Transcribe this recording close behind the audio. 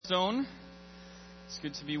Cornerstone. It's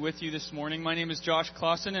good to be with you this morning. My name is Josh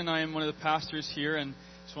Clausen, and I am one of the pastors here. And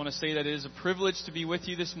just want to say that it is a privilege to be with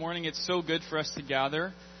you this morning. It's so good for us to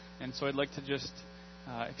gather, and so I'd like to just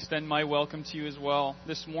extend my welcome to you as well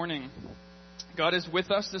this morning. God is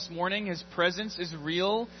with us this morning. His presence is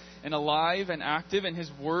real and alive and active, and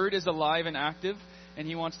His Word is alive and active, and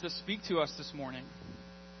He wants to speak to us this morning.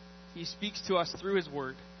 He speaks to us through His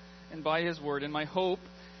Word and by His Word, and my hope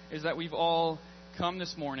is that we've all come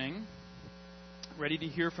this morning ready to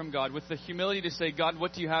hear from God with the humility to say, God,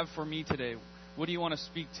 what do you have for me today? What do you want to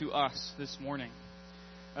speak to us this morning?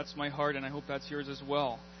 That's my heart, and I hope that's yours as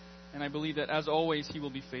well. And I believe that, as always, He will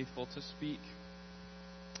be faithful to speak.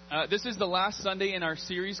 This is the last Sunday in our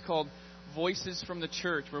series called Voices from the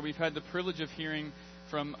Church, where we've had the privilege of hearing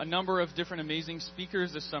from a number of different amazing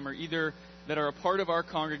speakers this summer, either that are a part of our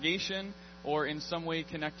congregation or in some way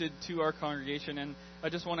connected to our congregation. And I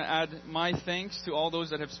just want to add my thanks to all those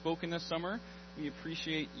that have spoken this summer. We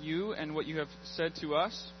appreciate you and what you have said to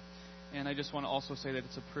us. And I just want to also say that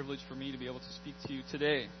it's a privilege for me to be able to speak to you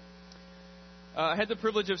today. I had the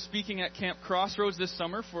privilege of speaking at Camp Crossroads this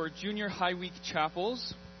summer for Junior High Week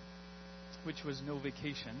Chapels, which was no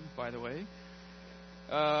vacation, by the way.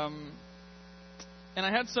 And I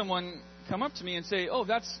had someone come up to me and say, oh,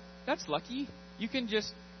 that's lucky. You can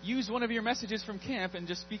just use one of your messages from camp and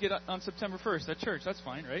just speak it on September 1st at church. That's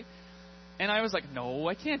fine, right? And I was like, no,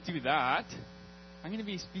 I can't do that. I'm going to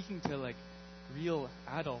be speaking to real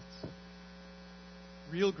adults,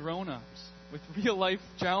 real grown-ups with real life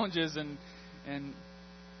challenges and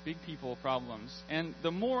big people problems. And the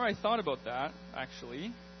more I thought about that,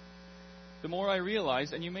 actually, the more I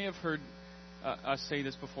realized, and you may have heard us say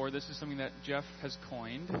this before, this is something that Jeff has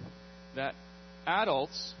coined, that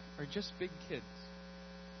adults are just big kids.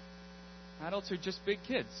 Adults are just big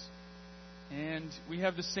kids. And we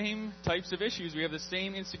have the same types of issues. We have the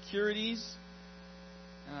same insecurities.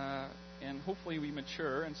 And hopefully we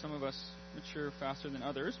mature, and some of us mature faster than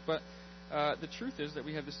others. But the truth is that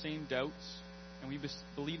we have the same doubts, and we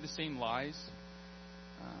believe the same lies.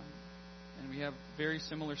 And we have very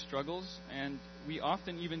similar struggles. And we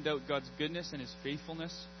often even doubt God's goodness and His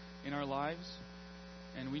faithfulness in our lives.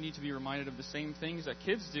 And we need to be reminded of the same things that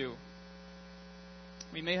kids do.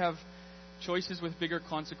 We may have choices with bigger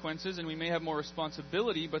consequences, and we may have more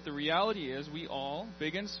responsibility, but the reality is we all,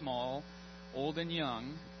 big and small, old and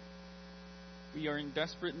young, we are in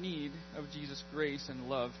desperate need of Jesus' grace and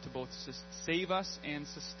love to both save us and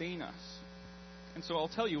sustain us. And so I'll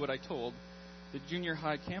tell you what I told the junior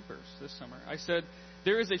high campers this summer. I said,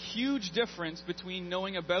 there is a huge difference between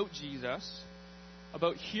knowing about Jesus,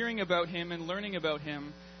 about hearing about Him and learning about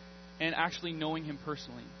Him, and actually knowing Him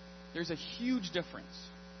personally. There's a huge difference.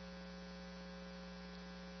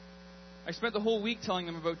 I spent the whole week telling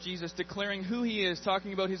them about Jesus, declaring who He is,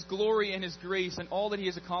 talking about His glory and His grace and all that He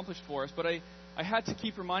has accomplished for us. But I had to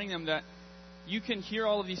keep reminding them that you can hear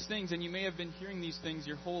all of these things, and you may have been hearing these things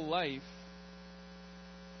your whole life,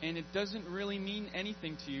 and it doesn't really mean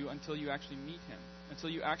anything to you until you actually meet Him,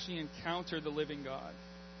 until you actually encounter the living God.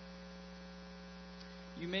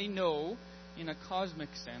 You may know, in a cosmic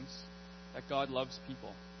sense, that God loves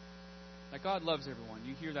people. That God loves everyone.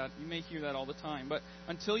 You hear that. You may hear that all the time. But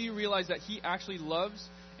until you realize that He actually loves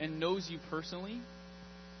and knows you personally,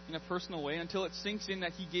 in a personal way, until it sinks in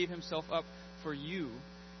that He gave Himself up for you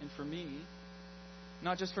and for me,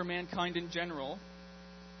 not just for mankind in general,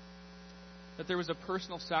 that there was a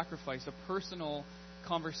personal sacrifice, a personal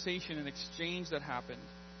conversation and exchange that happened.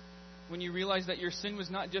 When you realize that your sin was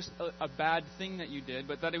not just a bad thing that you did,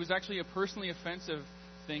 but that it was actually a personally offensive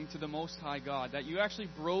thing to the Most High God, that you actually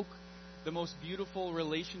broke the most beautiful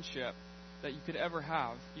relationship that you could ever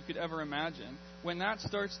have, you could ever imagine. When that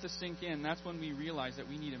starts to sink in, that's when we realize that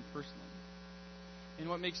we need Him personally. And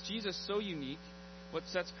what makes Jesus so unique, what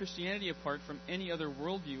sets Christianity apart from any other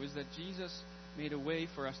worldview, is that Jesus made a way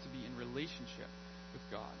for us to be in relationship with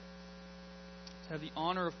God. To have the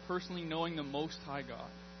honor of personally knowing the Most High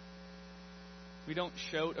God. We don't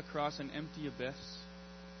shout across an empty abyss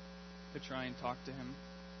to try and talk to Him.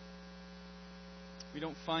 We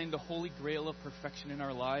don't find the holy grail of perfection in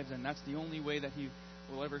our lives, and that's the only way that He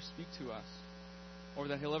will ever speak to us, or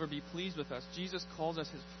that He'll ever be pleased with us. Jesus calls us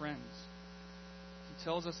His friends. He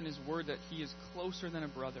tells us in His Word that He is closer than a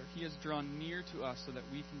brother. He has drawn near to us so that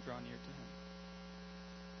we can draw near to Him.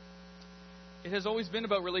 It has always been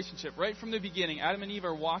about relationship. Right from the beginning, Adam and Eve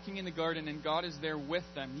are walking in the garden, and God is there with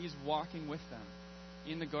them. He's walking with them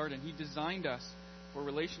in the garden. He designed us for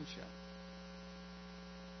relationship.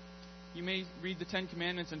 You may read the Ten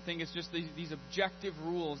Commandments and think it's just these objective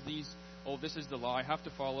rules, this is the law I have to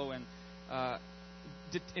follow, and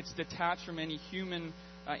it's detached from any human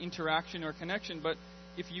interaction or connection. But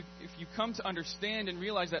if you come to understand and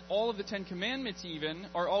realize that all of the 10 Commandments even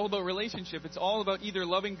are all about relationship, it's all about either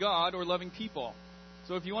loving God or loving people.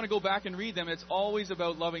 So if you want to go back and read them, it's always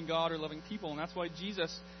about loving God or loving people. And that's why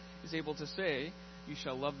Jesus is able to say, you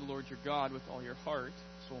shall love the Lord your God with all your heart,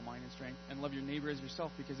 soul, mind, and strength, and love your neighbor as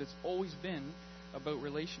yourself, because it's always been about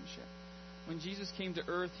relationship. When Jesus came to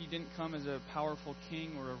earth, he didn't come as a powerful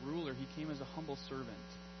king or a ruler. He came as a humble servant.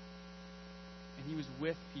 And he was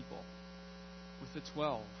with people, with the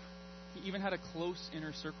 12. He even had a close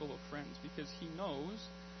inner circle of friends, because he knows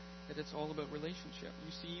that it's all about relationship.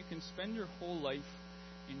 You see, you can spend your whole life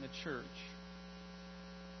in the church,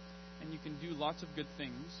 and you can do lots of good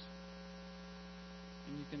things,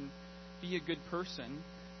 and you can be a good person,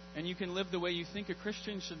 and you can live the way you think a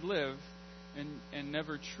Christian should live, and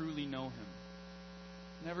never truly know him.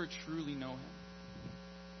 Never truly know him.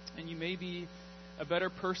 And you may be a better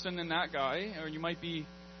person than that guy, or you might be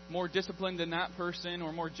more disciplined than that person,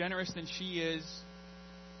 or more generous than she is.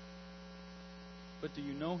 But do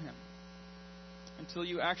you know him? Until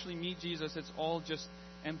you actually meet Jesus, it's all just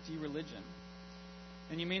empty religion.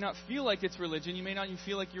 And you may not feel like it's religion. You may not even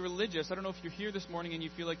feel like you're religious. I don't know if you're here this morning and you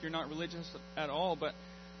feel like you're not religious at all, but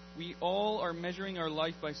we all are measuring our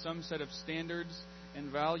life by some set of standards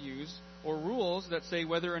and values or rules that say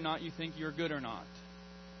whether or not you think you're good or not.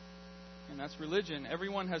 And that's religion.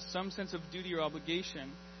 Everyone has some sense of duty or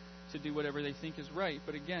obligation to do whatever they think is right.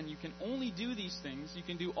 But again, you can only do these things, you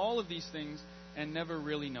can do all of these things, and never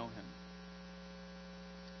really know him.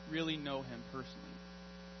 Really know him personally.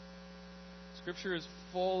 Scripture is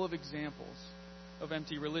full of examples of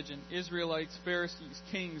empty religion. Israelites, Pharisees,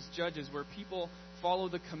 kings, judges, where people follow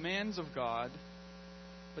the commands of God,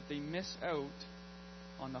 but they miss out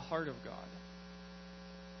on the heart of God.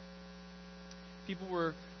 People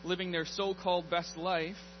were living their so-called best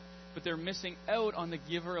life, but they're missing out on the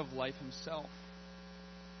giver of life himself.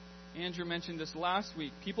 Andrew mentioned this last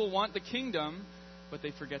week. People want the kingdom, but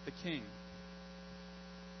they forget the king.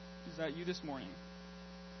 Is that you this morning?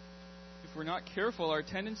 If we're not careful, our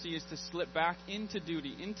tendency is to slip back into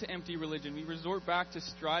duty, into empty religion. We resort back to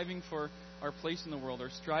striving for our place in the world, or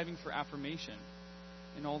striving for affirmation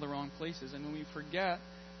in all the wrong places. And when we forget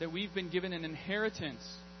that we've been given an inheritance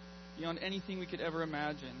beyond anything we could ever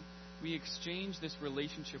imagine, we exchange this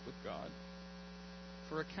relationship with God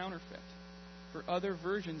for a counterfeit, for other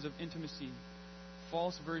versions of intimacy,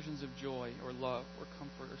 false versions of joy or love or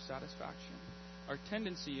comfort or satisfaction. Our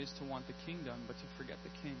tendency is to want the kingdom, but to forget the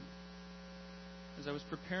king. As I was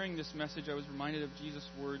preparing this message, I was reminded of Jesus'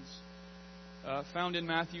 words found in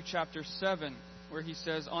Matthew chapter 7, where he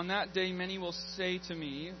says, "On that day many will say to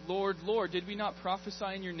me, 'Lord, Lord, did we not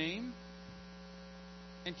prophesy in your name?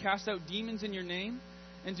 And cast out demons in your name?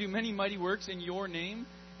 And do many mighty works in your name?'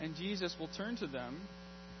 And Jesus will turn to them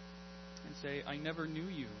and say, 'I never knew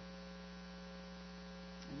you.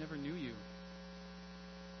 I never knew you.'"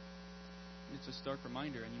 And it's a stark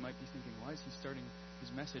reminder, and you might be thinking, why is he starting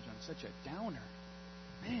his message on such a downer?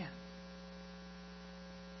 Man.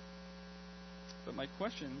 But my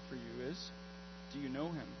question for you is, do you know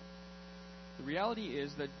him? The reality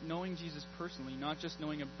is that knowing Jesus personally, not just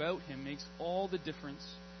knowing about him, makes all the difference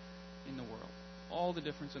in the world. All the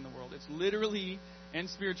difference in the world. It's literally and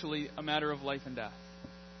spiritually a matter of life and death.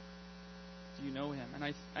 Do you know him?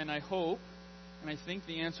 And I hope, and I think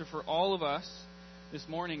the answer for all of us this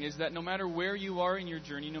morning is that no matter where you are in your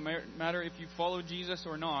journey, no matter if you follow Jesus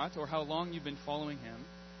or not, or how long you've been following him,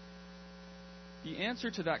 the answer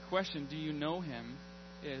to that question, do you know him,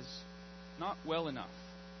 is not well enough.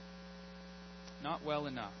 Not well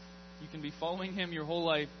enough. You can be following him your whole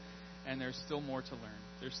life, and there's still more to learn.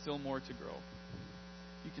 There's still more to grow.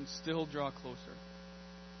 You can still draw closer.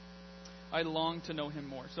 I long to know him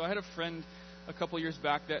more. So I had a friend a couple years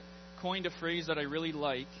back that coined a phrase that I really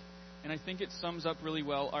like, and I think it sums up really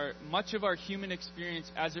well much of our human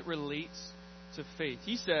experience as it relates to faith.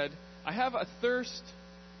 He said, "I have a thirst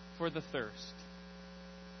for the thirst."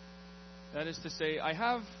 That is to say, I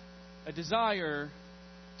have a desire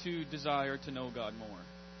to know God more.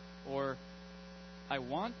 Or I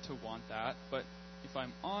want that, but if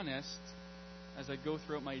I'm honest, as I go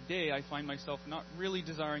throughout my day, I find myself not really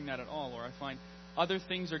desiring that at all. Or I find other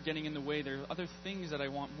things are getting in the way. There are other things that I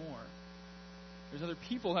want more. There's other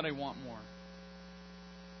people that I want more.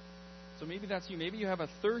 So maybe that's you. Maybe you have a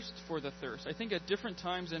thirst for the thirst. I think at different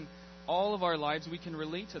times in all of our lives, we can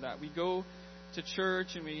relate to that. We go to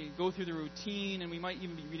church and we go through the routine, and we might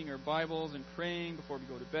even be reading our Bibles and praying before we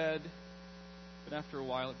go to bed. But after a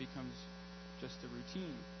while, it becomes just a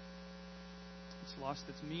routine. It's lost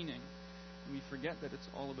its meaning, and we forget that it's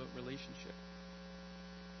all about relationship.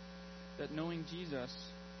 That knowing Jesus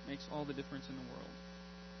makes all the difference in the world.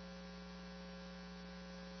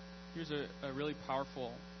 Here's a really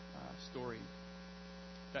powerful story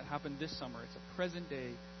that happened this summer. It's a present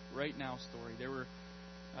day, right now story. There were,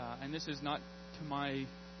 and this is not to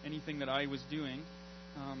anything that I was doing.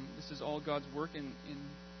 This is all God's work in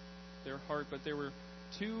their heart. But there were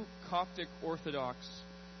 2 Coptic Orthodox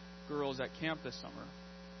girls at camp this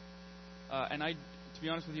summer. And to be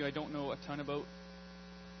honest with you, I don't know a ton about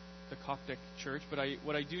the Coptic church, but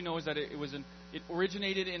what I do know is that it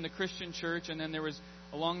originated in the Christian church, and then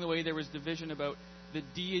along the way there was division about the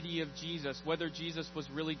deity of Jesus, whether Jesus was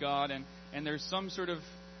really God, and there's some sort of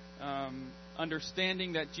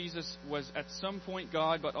understanding that Jesus was at some point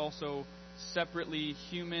God, but also separately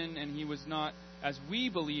human, and he was not, as we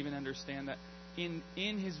believe and understand, that in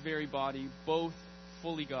his very body, both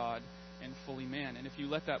fully God and fully man. And if you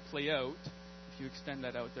let that play out, if you extend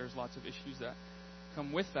that out, there's lots of issues that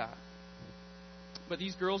come with that. But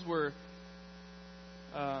these girls were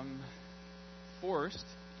forced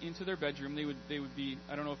into their bedroom. They would be,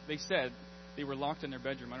 I don't know if they said they were locked in their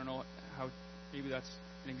bedroom. I don't know how, maybe that's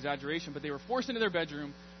an exaggeration, but they were forced into their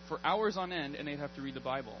bedroom for hours on end, and they'd have to read the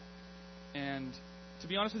Bible. And to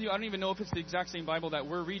be honest with you, I don't even know if it's the exact same Bible that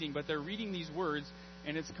we're reading, but they're reading these words,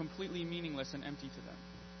 and it's completely meaningless and empty to them.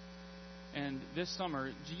 And this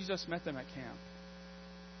summer, Jesus met them at camp.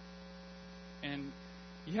 And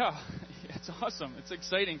yeah, it's awesome. It's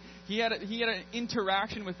exciting. He had an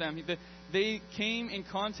interaction with them. They came in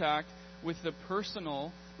contact with the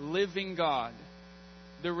personal, living God,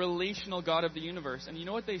 the relational God of the universe. And you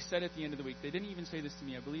know what they said at the end of the week? They didn't even say this to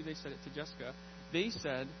me. I believe they said it to Jessica. They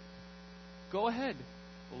said, "Go ahead,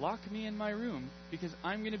 lock me in my room, because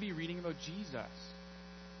I'm going to be reading about Jesus.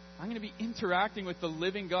 I'm going to be interacting with the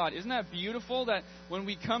living God." Isn't that beautiful that when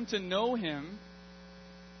we come to know Him,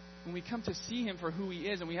 when we come to see Him for who He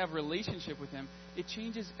is and we have a relationship with Him, it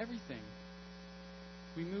changes everything.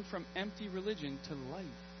 We move from empty religion to life,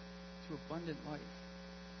 to abundant life.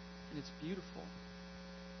 And it's beautiful.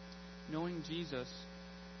 Knowing Jesus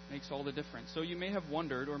makes all the difference. So you may have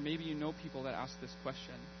wondered, or maybe you know people that ask this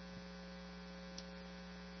question: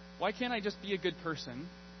 why can't I just be a good person,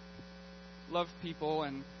 love people,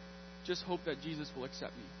 and just hope that Jesus will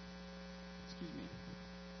accept me? Excuse me.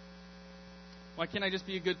 Why can't I just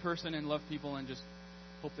be a good person and love people and just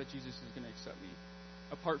hope that Jesus is going to accept me,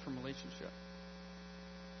 apart from relationship?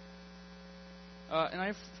 And I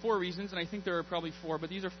have 4 reasons, and I think there are probably 4, but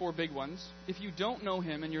these are 4 big ones. If you don't know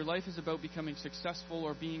Him and your life is about becoming successful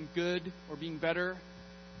or being good or being better,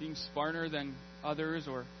 being smarter than others,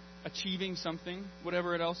 or achieving something,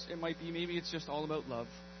 whatever else it might be, maybe it's just all about love.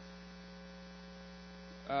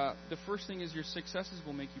 The first thing is your successes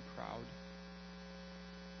will make you proud,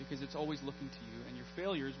 because it's always looking to you, and your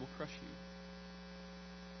failures will crush you.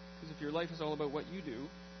 Because if your life is all about what you do,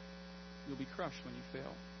 you'll be crushed when you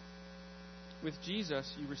fail. With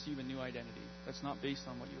Jesus, you receive a new identity that's not based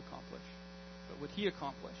on what you accomplish, but what He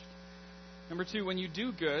accomplished. Number 2, when you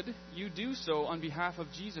do good, you do so on behalf of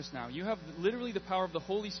Jesus now. You have literally the power of the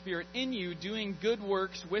Holy Spirit in you doing good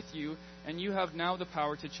works with you, and you have now the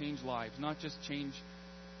power to change lives, not just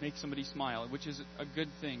make somebody smile, which is a good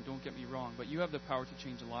thing, don't get me wrong, but you have the power to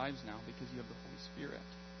change lives now because you have the Holy Spirit.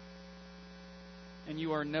 And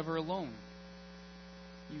you are never alone.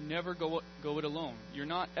 You never go it alone. You're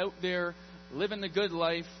not out there living the good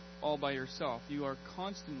life all by yourself. You are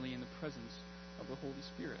constantly in the presence of the Holy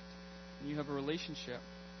Spirit. And you have a relationship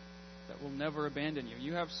that will never abandon you.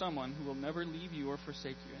 You have someone who will never leave you or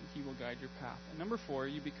forsake you, and He will guide your path. And number 4,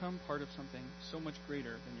 you become part of something so much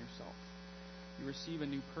greater than yourself. You receive a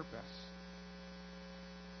new purpose.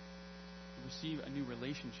 You receive a new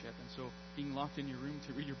relationship. And so being locked in your room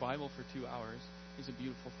to read your Bible for 2 hours is a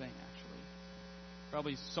beautiful thing, actually.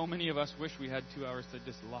 Probably so many of us wish we had 2 hours to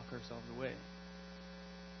just lock ourselves away.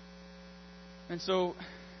 And so,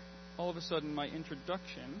 all of a sudden, my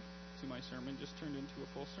introduction to my sermon just turned into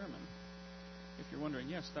a full sermon. If you're wondering,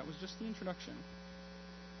 yes, that was just the introduction.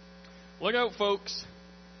 Look out, folks.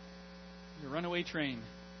 The runaway train.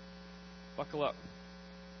 Buckle up.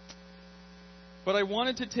 But I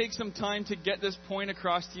wanted to take some time to get this point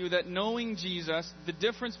across to you, that knowing Jesus, the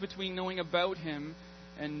difference between knowing about Him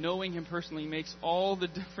and knowing Him personally, makes all the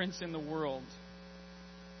difference in the world.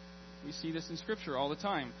 We see this in Scripture all the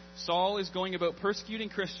time. Saul is going about persecuting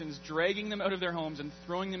Christians, dragging them out of their homes and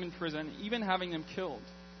throwing them in prison, even having them killed.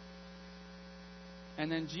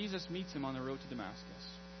 And then Jesus meets him on the road to Damascus.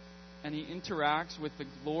 And He interacts with the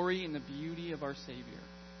glory and the beauty of our Savior.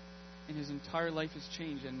 And his entire life is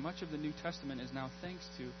changed. And much of the New Testament is now thanks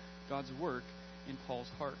to God's work in Paul's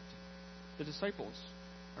heart. The disciples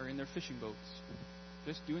are in their fishing boats,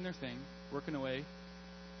 just doing their thing, working away.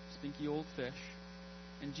 stinky old fish.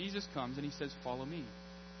 And Jesus comes and he says, "Follow me."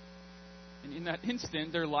 And in that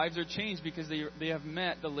instant, their lives are changed because they have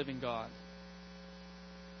met the living God.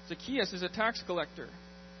 Zacchaeus is a tax collector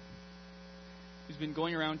who's been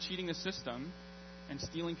going around cheating the system and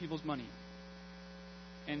stealing people's money.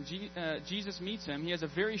 And Jesus meets him. He has a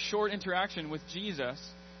very short interaction with Jesus,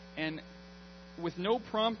 and with no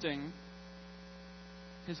prompting,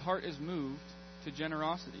 his heart is moved to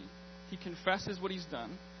generosity. He confesses what he's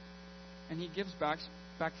done, and he gives back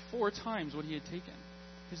 4 times what he had taken.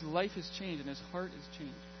 His life has changed, and his heart is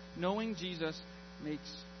changed. Knowing Jesus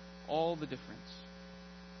makes all the difference.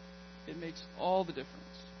 It makes all the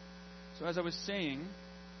difference. So as I was saying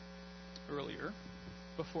earlier,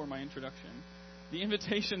 before my introduction, the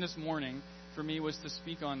invitation this morning for me was to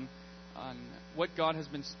speak on what God has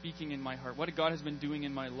been speaking in my heart, what God has been doing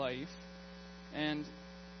in my life. And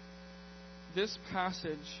this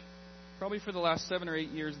passage, probably for the last 7 or 8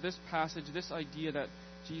 years, this passage, this idea that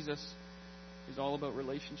Jesus is all about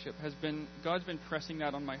relationship, God's been pressing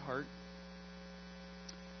that on my heart.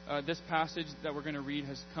 This passage that we're going to read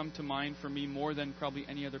has come to mind for me more than probably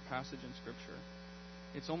any other passage in Scripture.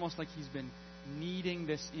 It's almost like He's been kneading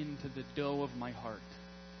this into the dough of my heart.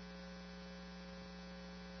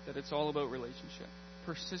 That it's all about relationship.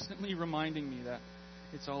 Persistently reminding me that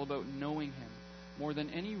it's all about knowing Him more than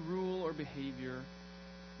any rule or behavior,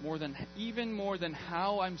 even more than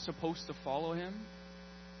how I'm supposed to follow Him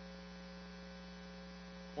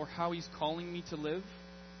or how He's calling me to live.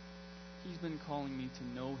 He's been calling me to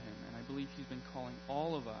know Him, and I believe He's been calling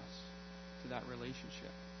all of us to that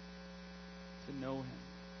relationship, to know Him.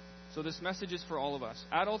 So this message is for all of us,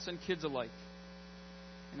 adults and kids alike.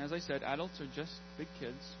 And as I said, adults are just big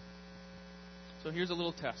kids. So here's a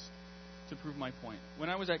little test to prove my point. When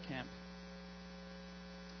I was at camp,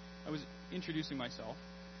 I was introducing myself,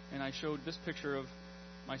 and I showed this picture of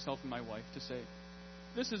myself and my wife to say,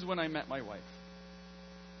 this is when I met my wife.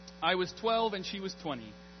 I was 12 and she was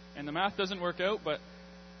 20. And the math doesn't work out, but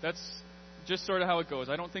that's just sort of how it goes.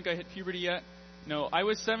 I don't think I hit puberty yet. No, I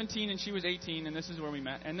was 17 and she was 18, and this is where we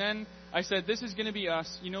met. And then I said, this is going to be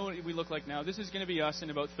us. You know what we look like now? This is going to be us in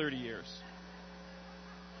about 30 years.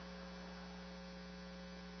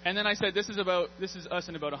 And then I said, this is us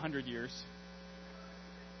in about 100 years.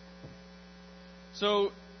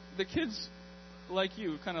 So the kids, like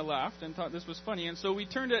you, kind of laughed and thought this was funny. And so we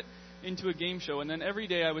turned it into a game show. And then every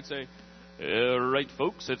day I would say, all right,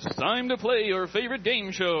 folks, it's time to play your favorite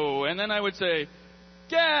game show. And then I would say,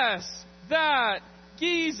 guess that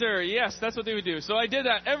geezer. Yes, that's what they would do. So I did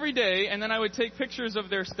that every day, and then I would take pictures of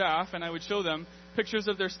their staff, and I would show them pictures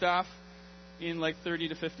of their staff in like 30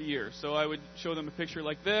 to 50 years. So I would show them a picture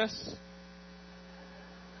like this,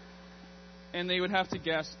 and they would have to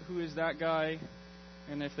guess, who is that guy?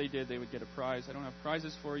 And if they did, they would get a prize. I don't have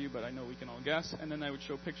prizes for you, but I know we can all guess. And then I would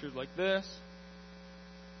show pictures like this.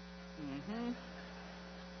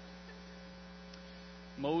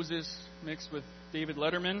 Moses mixed with David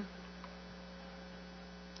Letterman.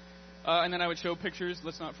 And then I would show pictures,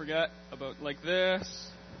 let's not forget, about like this.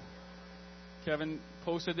 Kevin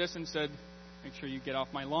posted this and said, make sure you get off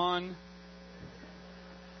my lawn.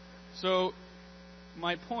 So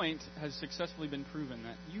my point has successfully been proven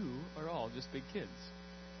that you are all just big kids.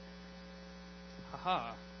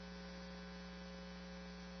 Haha.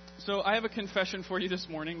 So I have a confession for you this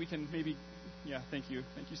morning. We can maybe, thank you,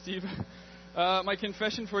 Steve. My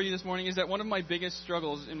confession for you this morning is that one of my biggest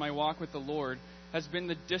struggles in my walk with the Lord has been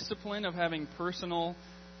the discipline of having personal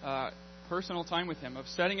time with Him, of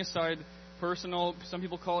setting aside personal, some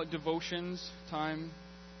people call it devotions, time,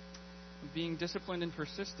 of being disciplined and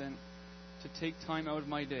persistent to take time out of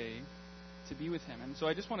my day to be with Him. And so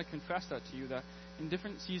I just want to confess that to you, that in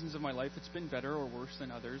different seasons of my life, it's been better or worse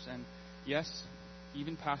than others. And yes,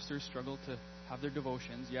 even pastors struggle to have their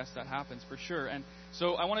devotions. Yes, that happens for sure. And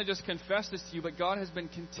so I want to just confess this to you, but God has been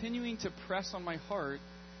continuing to press on my heart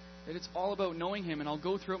that it's all about knowing Him. And I'll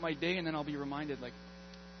go throughout my day and then I'll be reminded, like,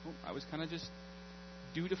 oh, I was kind of just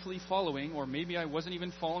dutifully following, or maybe I wasn't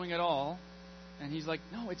even following at all. And He's like,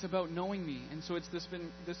 no, it's about knowing me. And so it's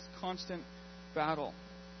been this constant battle.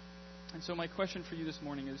 And so my question for you this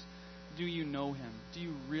morning is, do you know Him? Do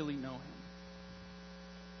you really know Him?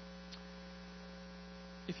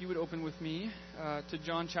 If you would open with me to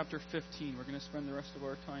John chapter 15. We're going to spend the rest of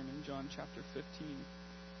our time in John chapter 15.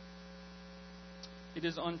 It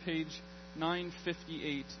is on page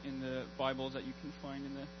 958 in the Bibles that you can find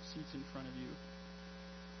in the seats in front of you.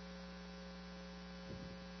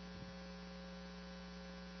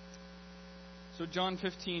 So John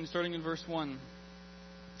 15, starting in verse 1.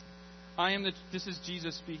 This is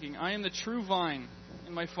Jesus speaking. I am the true vine,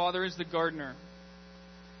 and my Father is the gardener.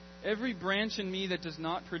 Every branch in me that does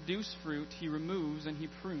not produce fruit, he removes and he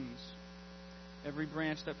prunes. Every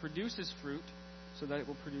branch that produces fruit, so that it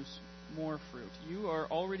will produce more fruit. You are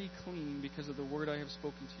already clean because of the word I have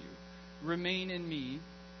spoken to you. Remain in me,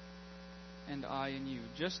 and I in you.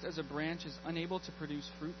 Just as a branch is unable to produce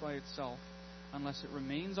fruit by itself unless it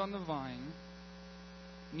remains on the vine,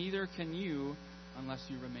 neither can you unless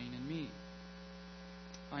you remain in me.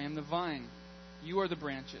 I am the vine, you are the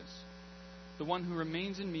branches. The one who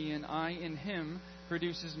remains in me and I in him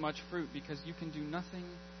produces much fruit, because you can do nothing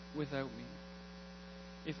without me.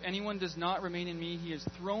 If anyone does not remain in me, he is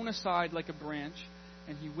thrown aside like a branch,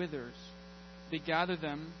 and he withers. They gather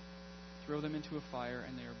them, throw them into a fire,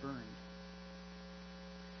 and they are burned.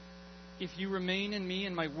 If you remain in me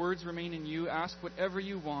and my words remain in you, ask whatever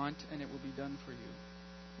you want, and it will be done for you.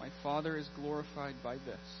 My Father is glorified by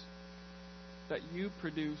this, that you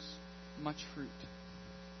produce much fruit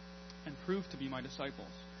and prove to be my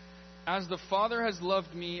disciples. As the Father has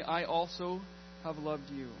loved me, I also have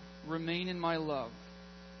loved you. Remain in my love.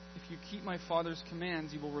 If you keep my Father's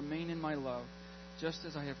commands, you will remain in my love, just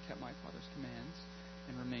as I have kept my Father's commands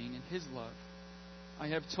and remain in his love. I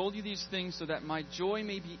have told you these things so that my joy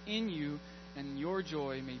may be in you and your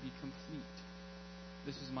joy may be complete.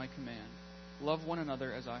 This is my command. Love one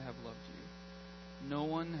another as I have loved you. No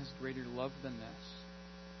one has greater love than this,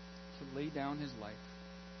 to lay down his life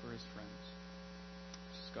for his friends.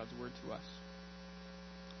 This is God's word to us.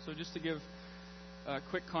 So just to give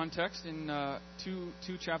quick context, in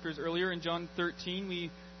two chapters earlier, in John 13,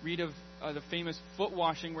 we read of the famous foot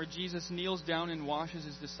washing where Jesus kneels down and washes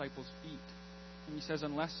his disciples' feet. And he says,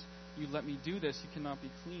 unless you let me do this, you cannot be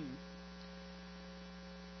clean.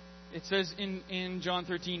 It says in John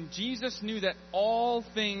 13, Jesus knew that all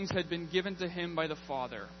things had been given to him by the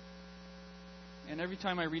Father. And every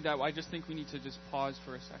time I read that, I just think we need to just pause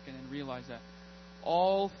for a second and realize that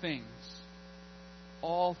all things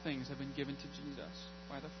have been given to Jesus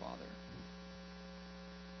by the Father.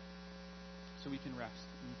 So we can rest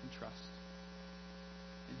and we can trust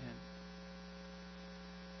in him.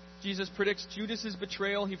 Jesus predicts Judas's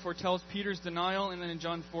betrayal. He foretells Peter's denial. And then in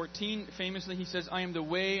John 14, famously, he says, I am the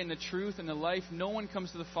way and the truth and the life. No one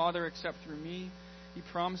comes to the Father except through me. He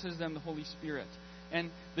promises them the Holy Spirit.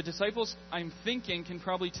 And the disciples, I'm thinking, can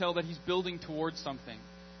probably tell that he's building towards something.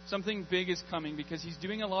 Something big is coming, because he's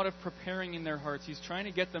doing a lot of preparing in their hearts. He's trying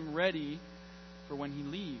to get them ready for when he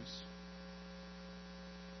leaves.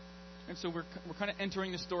 And so we're kind of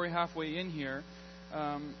entering the story halfway in here.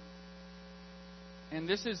 And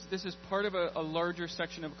this is part of a larger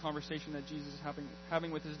section of a conversation that Jesus is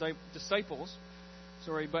having with his disciples.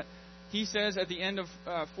 But he says at the end of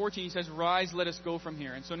 14, he says, rise, let us go from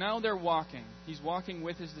here. And so now they're walking. He's walking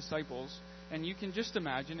with his disciples. And you can just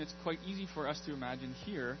imagine, it's quite easy for us to imagine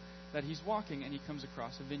here, that he's walking and he comes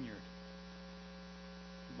across a vineyard.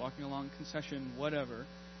 He's walking along concession, whatever,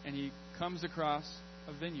 and he comes across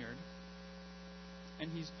a vineyard.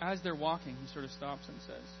 And as they're walking, he sort of stops and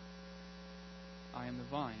says, I am the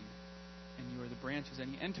vine, and you are the branches.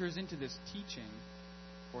 And he enters into this teaching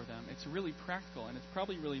for them. It's really practical, and it's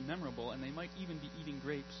probably really memorable, and they might even be eating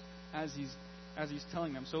grapes as he's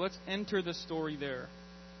telling them. So let's enter the story there.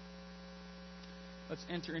 Let's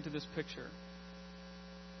enter into this picture.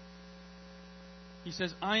 He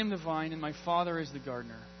says, I am the vine, and my Father is the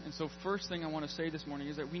gardener. And so first thing I want to say this morning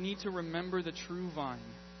is that we need to remember the true vine.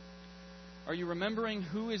 Are you remembering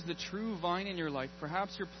who is the true vine in your life?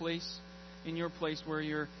 Perhaps your place where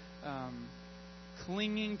you're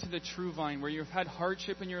clinging to the true vine, where you've had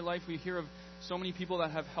hardship in your life. We hear of so many people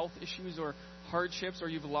that have health issues or hardships, or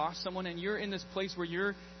you've lost someone, and you're in this place where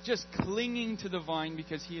you're just clinging to the vine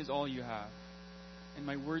because he is all you have. And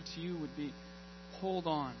my word to you would be, hold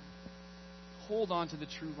on. Hold on to the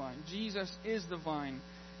true vine. Jesus is the vine,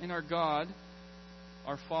 and our God,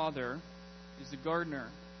 our Father, is the gardener.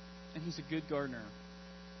 And he's a good gardener.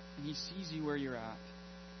 And he sees you where you're at.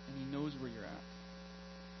 And he knows where you're at.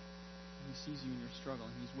 And he sees you in your struggle,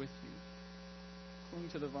 and he's with you. Cling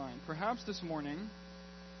to the vine. Perhaps this morning,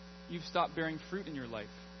 you've stopped bearing fruit in your life.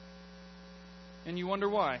 And you wonder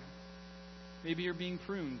why. Maybe you're being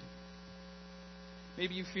pruned.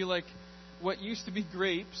 Maybe you feel like what used to be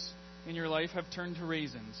grapes in your life have turned to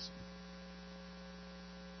raisins.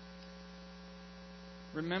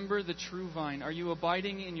 Remember the true vine. Are you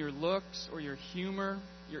abiding in your looks or your humor,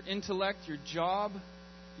 your intellect, your job,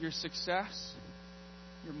 your success,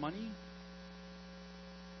 your money?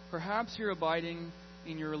 Perhaps you're abiding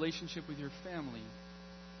in your relationship with your family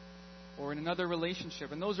or in another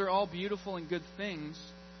relationship. And those are all beautiful and good things.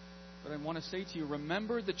 But I want to say to you,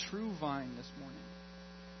 remember the true vine this morning.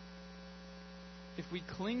 if we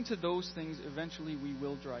cling to those things, eventually we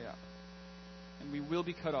will dry up. And we will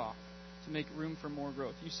be cut off to make room for more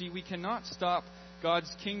growth. You see, we cannot stop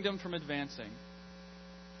God's kingdom from advancing.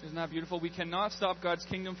 Isn't that beautiful? We cannot stop God's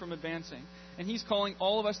kingdom from advancing. And He's calling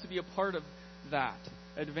all of us to be a part of that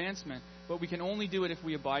advancement. But we can only do it if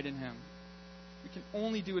we abide in Him. We can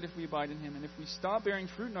only do it if we abide in Him. And if we stop bearing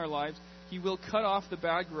fruit in our lives, He will cut off the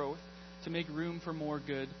bad growth to make room for more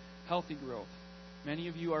good, healthy growth. Many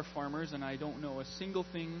of you are farmers, and I don't know a single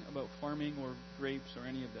thing about farming or grapes or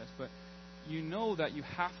any of this, but you know that you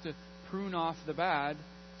have to prune off the bad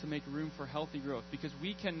to make room for healthy growth, because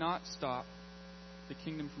we cannot stop the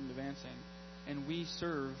kingdom from advancing, and we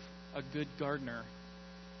serve a good gardener,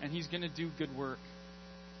 and He's going to do good work.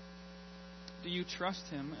 Do you trust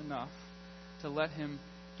Him enough to let Him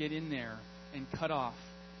get in there and cut off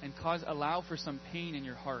and allow for some pain in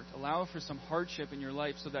your heart, allow for some hardship in your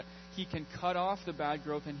life so that He can cut off the bad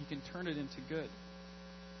growth and He can turn it into good?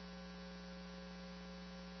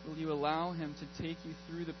 Will you allow Him to take you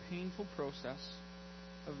through the painful process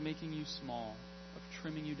of making you small, of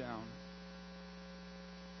trimming you down,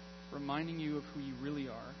 reminding you of who you really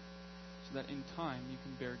are, so that in time you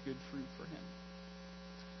can bear good fruit for Him?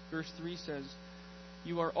 Verse 3 says,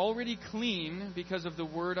 "You are already clean because of the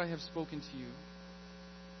word I have spoken to you."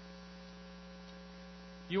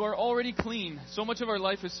 You are already clean. So much of our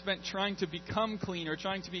life is spent trying to become clean or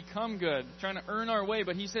trying to become good, trying to earn our way.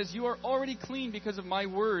 But He says, you are already clean because of my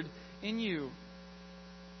word in you.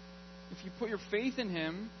 If you put your faith in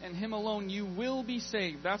Him and Him alone, you will be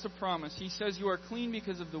saved. That's a promise. He says you are clean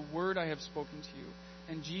because of the word I have spoken to you.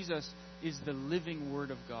 And Jesus is the living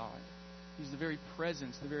Word of God. He's the very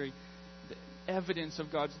presence, the evidence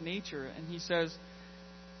of God's nature. And He says,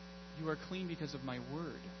 you are clean because of my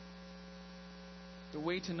word. The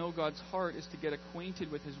way to know God's heart is to get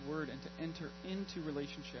acquainted with His word and to enter into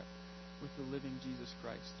relationship with the living Jesus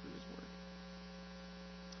Christ through His word.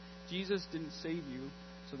 Jesus didn't save you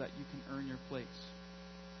so that you can earn your place.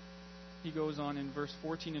 He goes on in verse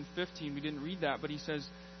 14 and 15. We didn't read that, but He says,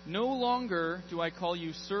 "No longer do I call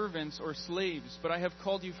you servants or slaves, but I have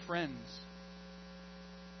called you friends."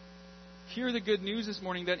 Hear the good news this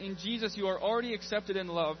morning that in Jesus you are already accepted and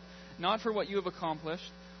loved, not for what you have accomplished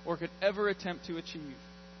or could ever attempt to achieve.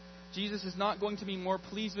 Jesus is not going to be more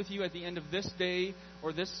pleased with you at the end of this day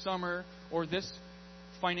or this summer or this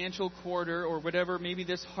financial quarter or whatever, maybe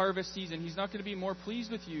this harvest season. He's not going to be more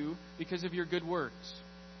pleased with you because of your good works.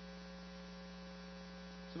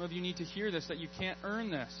 Some of you need to hear this, that you can't earn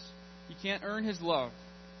this. You can't earn His love.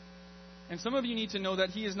 And some of you need to know that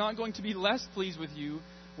He is not going to be less pleased with you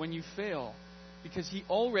when you fail, because He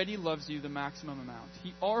already loves you the maximum amount.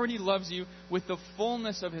 He already loves you with the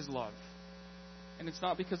fullness of His love. And it's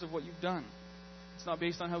not because of what you've done. It's not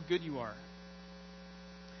based on how good you are.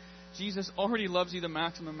 Jesus already loves you the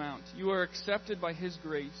maximum amount. You are accepted by His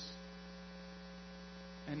grace,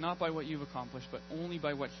 and not by what you've accomplished, but only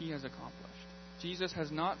by what He has accomplished. Jesus has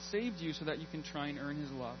not saved you so that you can try and earn His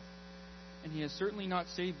love. And He has certainly not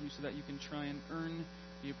saved you so that you can try and earn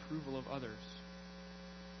the approval of others.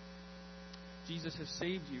 Jesus has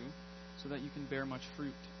saved you so that you can bear much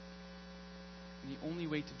fruit. And the only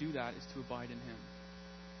way to do that is to abide in Him.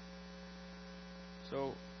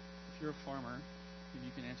 So, if you're a farmer, maybe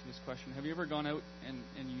you can answer this question. Have you ever gone out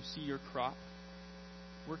and you see your crop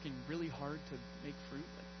working really hard to make fruit?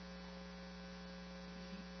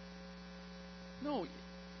 No,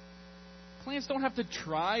 plants don't have to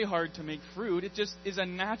try hard to make fruit. It just is a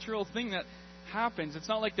natural thing that happens. It's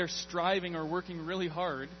not like they're striving or working really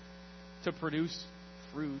hard to produce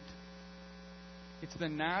fruit. It's the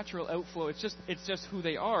natural outflow. It's just who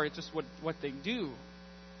they are. It's just what they do.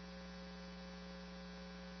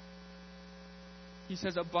 He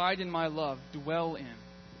says, abide in my love, dwell in,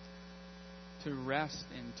 to rest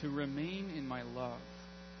in, to remain in my love,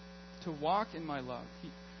 to walk in my love.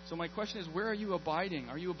 So my question is, where are you abiding?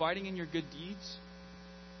 Are you abiding in your good deeds?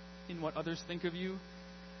 In what others think of you?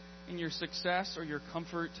 In your success or your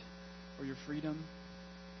comfort or your freedom?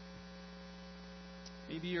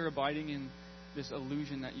 Maybe you're abiding in this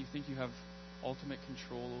illusion that you think you have ultimate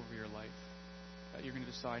control over your life, that you're going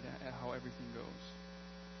to decide how everything goes.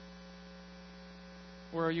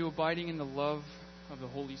 Or are you abiding in the love of the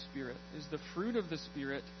Holy Spirit? Is the fruit of the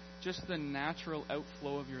Spirit just the natural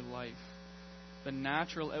outflow of your life? The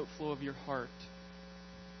natural outflow of your heart?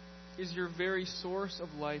 Is your very source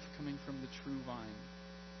of life coming from the true vine?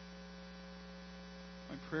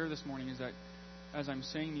 My prayer this morning is that as I'm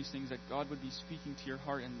saying these things, that God would be speaking to your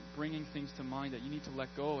heart and bringing things to mind that you need to let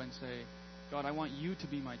go and say, God, I want you to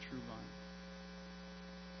be my true vine.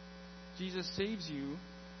 Jesus saves you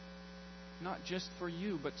not just for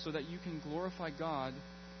you, but so that you can glorify God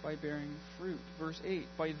by bearing fruit. Verse 8,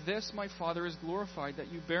 by this my Father is glorified,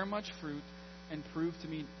 that you bear much fruit and prove to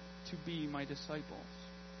me to be my disciples.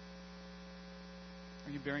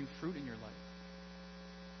 Are you bearing fruit in your life?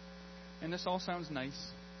 And this all sounds nice.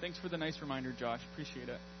 Thanks for the nice reminder, Josh. Appreciate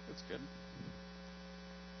it. That's good.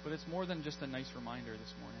 But it's more than just a nice reminder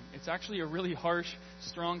this morning. It's actually a really harsh,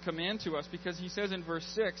 strong command to us, because he says in verse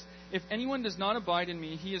 6, if anyone does not abide in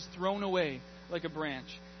me, he is thrown away like a branch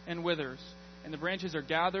and withers. And the branches are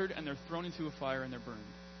gathered and they're thrown into a fire and they're burned.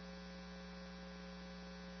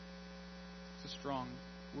 It's a strong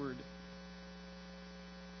word.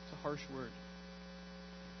 It's a harsh word.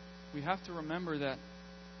 We have to remember that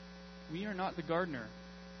we are not the gardener.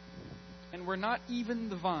 And we're not even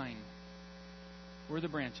the vine. We're the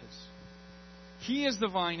branches. He is the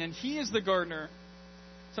vine and He is the gardener.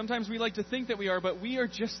 Sometimes we like to think that we are, but we are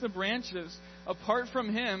just the branches. Apart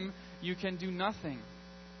from Him, you can do nothing.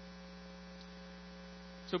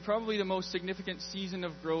 So probably the most significant season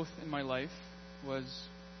of growth in my life was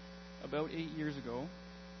about 8 years ago.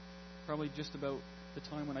 Probably just about the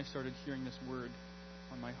time when I started hearing this word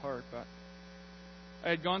on my heart. But I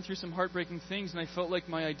had gone through some heartbreaking things, and I felt like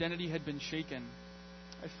my identity had been shaken.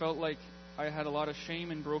 I felt like I had a lot of shame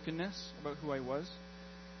and brokenness about who I was.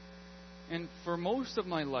 And for most of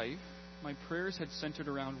my life, my prayers had centered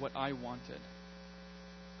around what I wanted.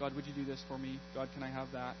 God, would you do this for me? God, can I have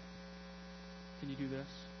that? Can you do this?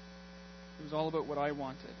 It was all about what I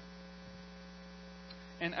wanted.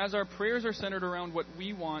 And as our prayers are centered around what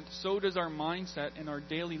we want, so does our mindset, and our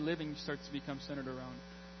daily living starts to become centered around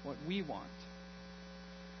what we want.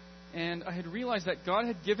 And I had realized that God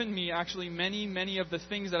had given me actually many of the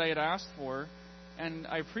things that I had asked for, and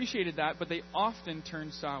I appreciated that, but they often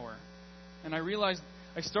turned sour. And I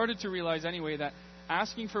started to realize anyway that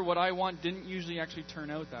asking for what I want didn't usually actually turn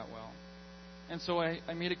out that well. And so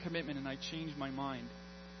I made a commitment and I changed my mind.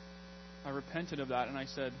 I repented of that and I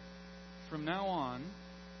said, from now on,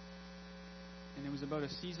 and it was about a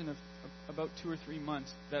season of about 2 or 3 months,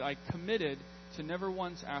 that I committed to never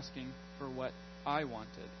once asking for what I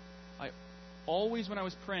wanted. Always, when I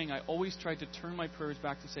was praying, I always tried to turn my prayers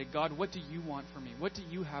back to say, God, what do you want for me? What do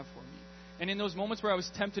you have for me? And in those moments where I was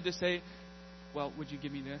tempted to say, well, would you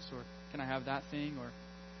give me this? Or can I have that thing? Or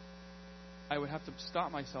I would have to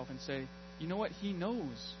stop myself and say, you know what? He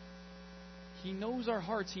knows. He knows our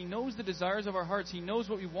hearts. He knows the desires of our hearts. He knows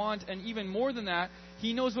what we want. And even more than that,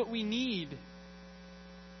 He knows what we need.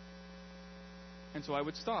 And so I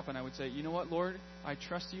would stop and I would say, you know what, Lord? I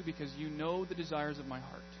trust you because you know the desires of my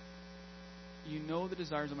heart. You know the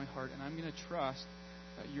desires of my heart, and I'm going to trust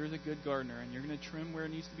that you're the good gardener, and you're going to trim where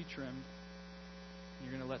it needs to be trimmed, and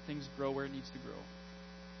you're going to let things grow where it needs to grow.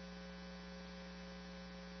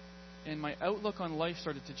 And my outlook on life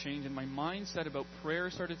started to change, and my mindset about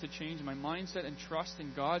prayer started to change, and my mindset and trust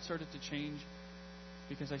in God started to change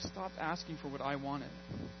because I stopped asking for what I wanted.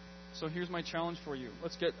 So here's my challenge for you.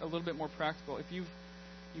 Let's get a little bit more practical. If you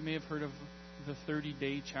may have heard of the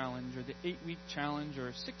 30-day challenge or the 8-week challenge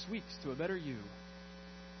or 6 weeks to a better you.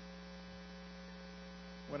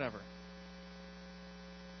 Whatever.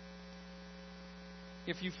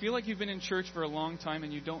 If you feel like you've been in church for a long time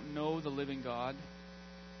and you don't know the living God,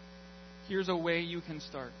 here's a way you can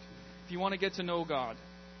start. If you want to get to know God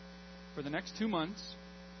for the next 2 months,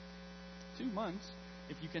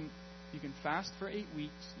 if you can fast for 8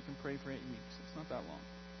 weeks, you can pray for 8 weeks. It's not that long.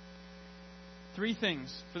 3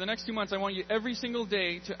 things. For the next 2 months, I want you every single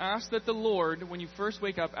day to ask that the Lord, when you first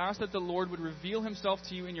wake up, ask that the Lord would reveal Himself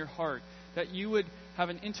to you in your heart. That you would have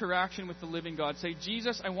an interaction with the living God. Say,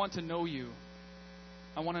 Jesus, I want to know you.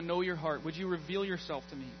 I want to know your heart. Would you reveal yourself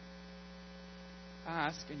to me?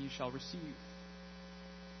 Ask and you shall receive.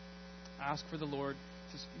 Ask for the Lord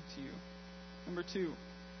to speak to you. Number 2,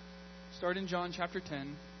 start in John chapter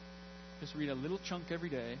 10. Just read a little chunk every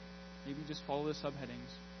day. Maybe just follow the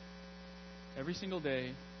subheadings. Every single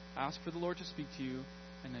day, ask for the Lord to speak to you,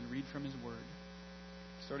 and then read from His Word.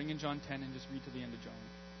 Starting in John 10 and just read to the end of John.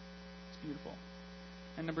 It's beautiful.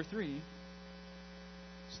 And number 3,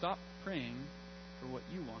 stop praying for what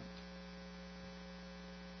you want.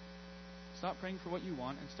 Stop praying for what you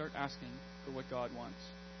want and start asking for what God wants.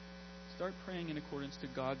 Start praying in accordance to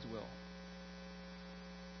God's will.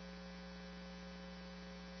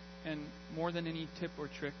 And more than any tip or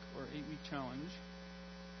trick or 8-week challenge,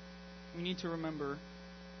 we need to remember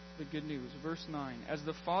the good news. Verse 9, as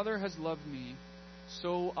the Father has loved me,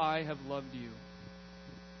 so I have loved you.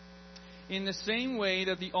 In the same way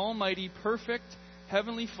that the Almighty, perfect,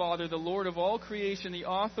 Heavenly Father, the Lord of all creation, the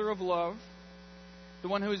author of love, the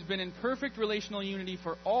one who has been in perfect relational unity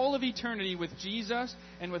for all of eternity with Jesus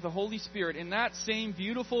and with the Holy Spirit, in that same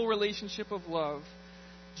beautiful relationship of love,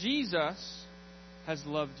 Jesus has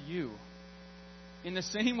loved you. In the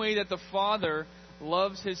same way that the Father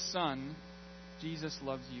loves His Son, Jesus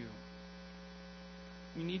loves you.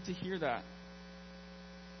 We need to hear that.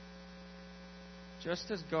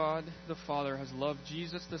 Just as God the Father has loved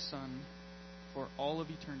Jesus the Son for all of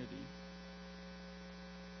eternity,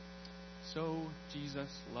 so Jesus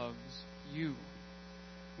loves you.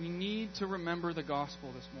 We need to remember the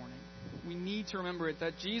gospel this morning. We need to remember it,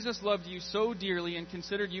 that Jesus loved you so dearly and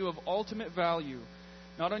considered you of ultimate value,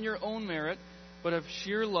 not on your own merit, but of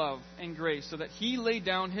sheer love and grace, so that He laid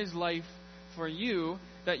down His life for you,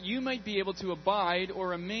 that you might be able to abide or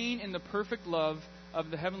remain in the perfect love of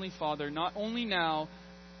the Heavenly Father, not only now,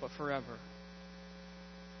 but forever.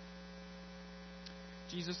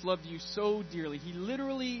 Jesus loved you so dearly. He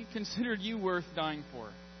literally considered you worth dying for.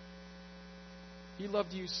 He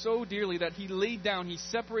loved you so dearly that He laid down, He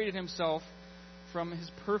separated Himself from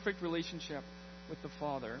His perfect relationship with the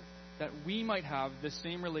Father, that we might have the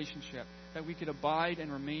same relationship, that we could abide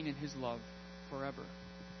and remain in His love forever.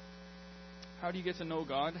 How do you get to know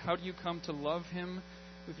God? How do you come to love Him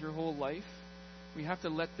with your whole life? We have to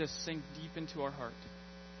let this sink deep into our heart.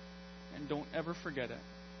 And don't ever forget it.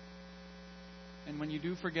 And when you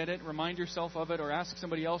do forget it, remind yourself of it, or ask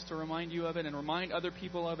somebody else to remind you of it, and remind other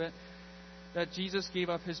people of it, that Jesus gave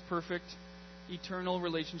up His perfect, eternal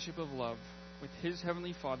relationship of love with His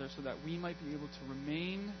Heavenly Father so that we might be able to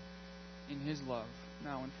remain in His love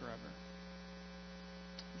now and forever.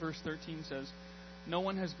 Verse 13 says, "No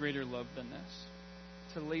one has greater love than this,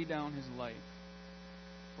 to lay down his life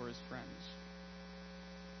for his friends."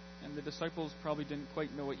 And the disciples probably didn't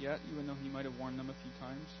quite know it yet, even though He might have warned them a few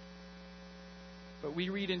times. But we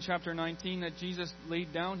read in chapter 19 that Jesus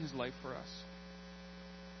laid down His life for us.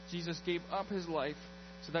 Jesus gave up His life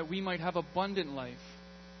so that we might have abundant life.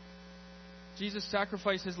 Jesus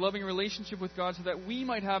sacrificed His loving relationship with God so that we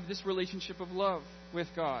might have this relationship of love with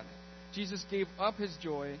God. Jesus gave up His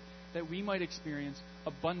joy that we might experience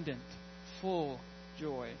abundant, full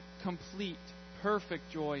joy, complete, perfect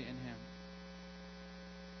joy in Him.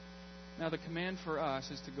 Now the command for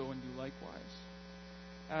us is to go and do likewise.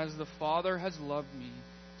 As the Father has loved me,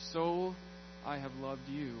 so I have loved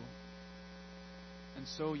you, and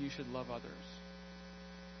so you should love others.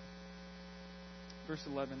 Verse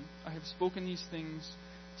 11, "I have spoken these things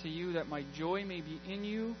to you that my joy may be in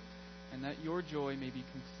you, and that your joy may be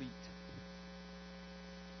complete.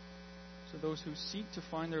 So those who seek to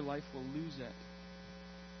find their life will lose it,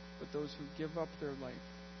 but those who give up their life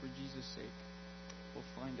for Jesus' sake will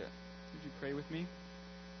find it." Would you pray with me?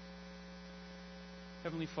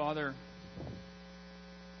 Heavenly Father,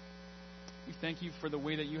 we thank You for the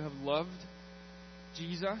way that You have loved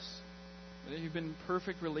Jesus, that You've been in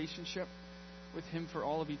perfect relationship with Him for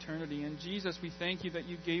all of eternity. And Jesus, we thank You that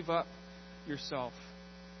You gave up Yourself.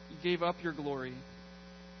 You gave up Your glory.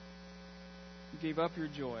 You gave up Your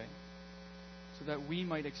joy so that we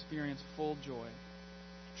might experience full joy,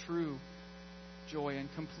 true joy,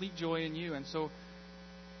 and complete joy in You. And so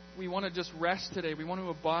we want to just rest today. We want to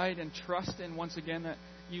abide and trust in, once again, that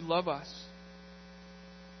You love us,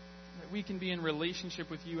 that we can be in relationship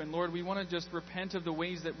with You. And Lord, we want to just repent of the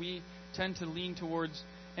ways that we tend to lean towards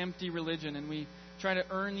empty religion, and we try to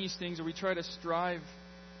earn these things, or we try to strive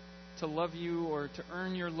to love You, or to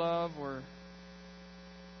earn Your love, or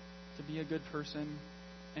to be a good person.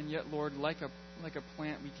 And yet, Lord, like a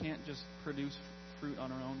plant, we can't just produce fruit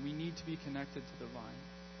on our own. We need to be connected to the vine.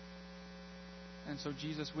 And so,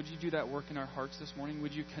 Jesus, would You do that work in our hearts this morning?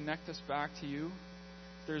 Would You connect us back to You?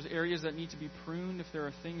 If there's areas that need to be pruned, if there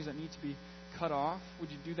are things that need to be cut off, would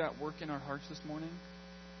You do that work in our hearts this morning?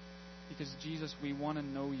 Because, Jesus, we want to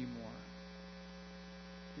know You more.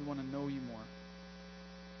 We want to know You more.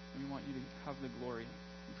 We want You to have the glory.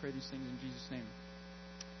 We pray these things in Jesus' name.